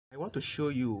want to show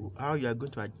you how you are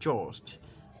going to adjust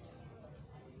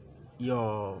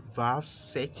your valve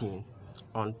setting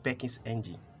on Perkins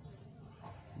engine.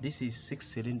 This is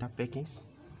 6-cylinder Perkins.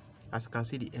 As you can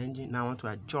see the engine. Now I want to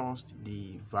adjust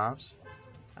the valves.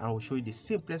 I will show you the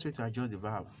simplest way to adjust the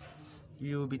valve.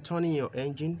 You will be turning your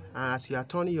engine, and as you are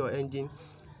turning your engine,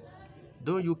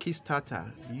 don't use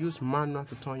Kickstarter, use manual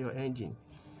to turn your engine.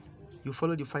 You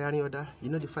follow the firing order. You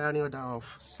know the firing order of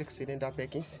 6-cylinder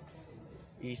Perkins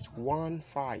is 1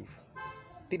 5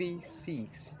 3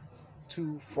 6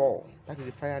 2 4. That is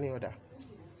the firing order.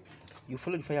 You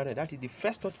follow the firing order. That is the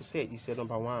first one to set is your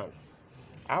number 1.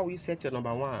 How will you set your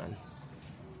number 1?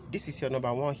 This is your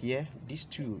number 1 here. These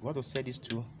two. What to set these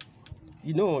two?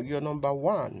 You know your number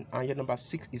 1 and your number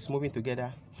 6 is moving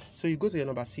together. So you go to your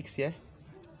number 6 here.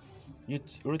 You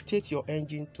rotate your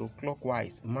engine to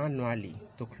clockwise, manually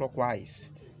to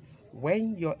clockwise.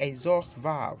 When your exhaust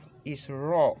valve is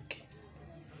rock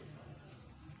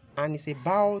and it's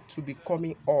about to be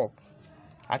coming up,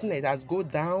 I think it has go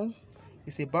down,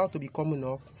 it's about to be coming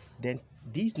up, then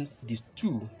these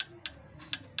two,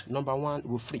 number 1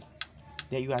 will free.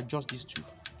 Then you adjust these two.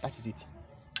 That is it.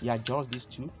 You adjust these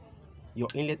two, your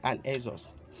inlet and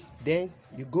exhaust. Then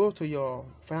you go to your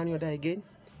firing order again.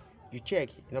 You check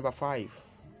number 5.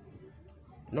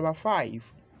 Number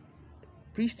 5,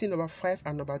 piston number 5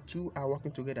 and number 2 are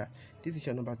working together. This is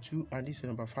your number 2 and this is your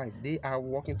number 5. They are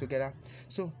working together.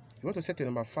 So you want to set your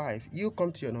number 5. You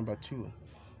come to your number 2.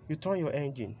 You turn your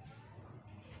engine.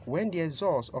 When the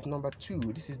exhaust of number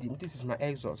 2, this is my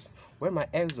exhaust. When my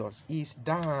exhaust is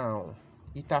down,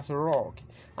 it has rock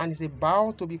and it's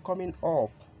about to be coming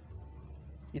up.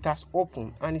 It has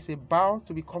opened and it's about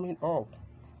to be coming up.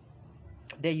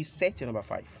 Then you set your number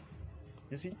 5.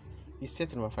 You see, you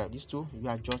set your number 5. These two, you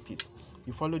adjust it.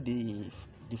 You follow the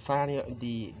firing,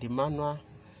 the manual,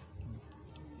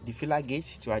 the filler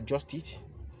gauge to adjust it.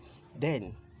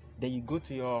 Then you go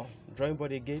to your drawing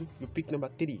board again. You pick number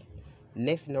 3.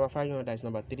 Next in our firing order is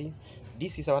number 3.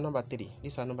 This is our number 3.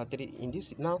 This is our number 3. In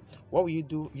this now, what will you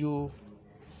do? Your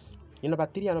number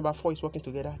 3 and number 4 is working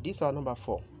together. This is our number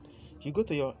 4. You go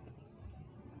to your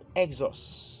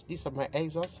exhaust. This is my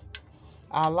exhaust.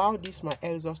 I allow this my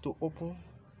exhaust to open.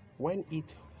 When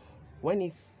it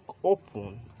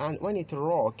open and when it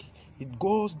rock, it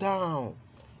goes down.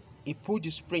 It pulls the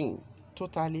spring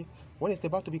totally. When it's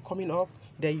about to be coming up,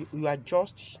 then you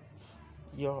adjust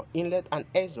your inlet and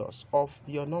exhaust of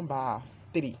your number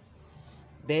 3.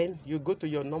 Then you go to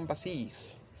your number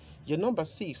 6. Your number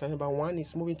 6 and number 1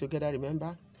 is moving together,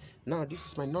 remember? Now this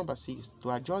is my number 6.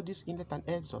 To adjust this inlet and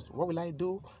exhaust, what will I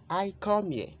do? I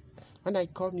come here. When I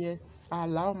come here, I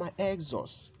allow my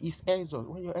exhaust.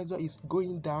 When your exhaust is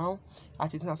going down,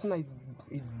 as soon as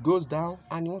it goes down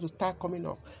and you want to start coming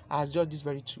up, I adjust this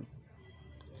very two.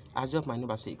 I adjust my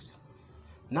number 6.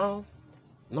 Now,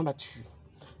 number 2.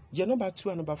 Your number 2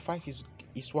 and number 5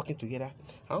 is working together.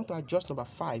 I want to adjust number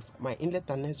 5, my inlet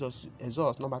and exhaust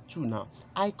number 2 now.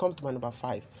 I come to my number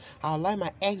 5. I allow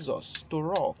my exhaust to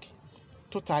rock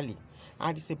totally.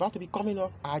 And it's about to be coming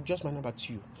up. I adjust my number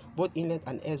 2, both inlet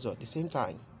and exhaust at the same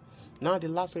time. Now the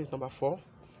last one is number 4.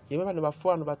 You remember number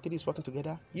 4 and number 3 is working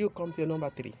together. You come to your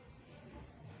number 3.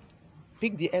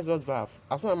 Pick the exhaust valve.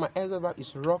 As soon as my exhaust valve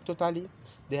is rocked totally,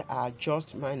 then I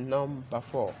adjust my number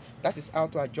 4. That is how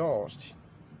to adjust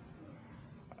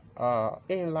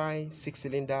inline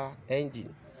 6-cylinder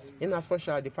engine. In as much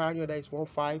as the firing order is 1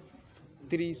 5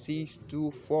 3 6 2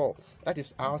 4. That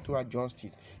is how to adjust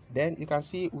it. Then you can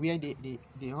see where the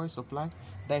oil supply.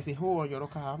 There is a hole on your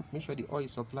rocker arm. Make sure the oil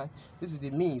is supplied. This is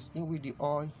the means in which the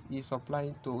oil is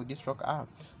supplying to this rocker arm.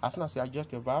 As soon as you adjust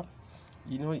the valve,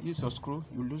 you know, use your screw.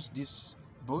 You lose this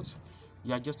bolt.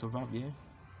 You adjust the valve here.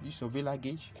 Use your filler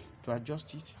gauge to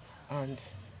adjust it, and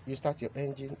you start your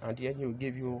engine, and the engine will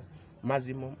give you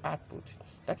maximum output.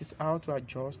 That is how to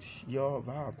adjust your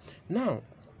valve. Now,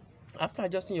 after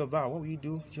adjusting your valve, what will you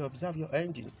do? You observe your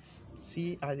engine,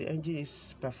 see how the engine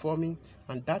is performing,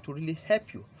 and that will really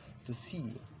help you to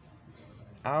see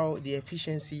how the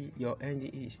efficiency your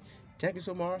engine is. Thank you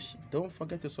so much. Don't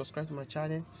forget to subscribe to my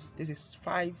channel. This is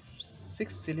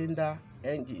 6-cylinder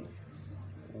engine.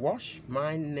 Watch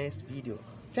my next video.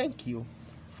 Thank you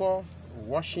for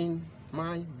watching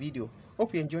my video.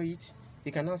 Hope you enjoy it.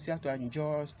 You can now see how to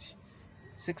adjust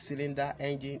 6-cylinder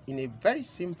engine in a very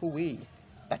simple way.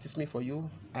 That is me for you.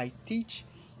 I teach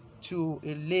to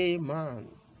a layman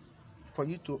for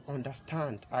you to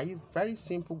understand. I use very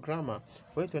simple grammar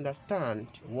for you to understand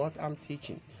what I'm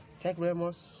teaching. Thank you very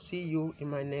much. See you in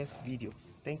my next video.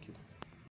 Thank you.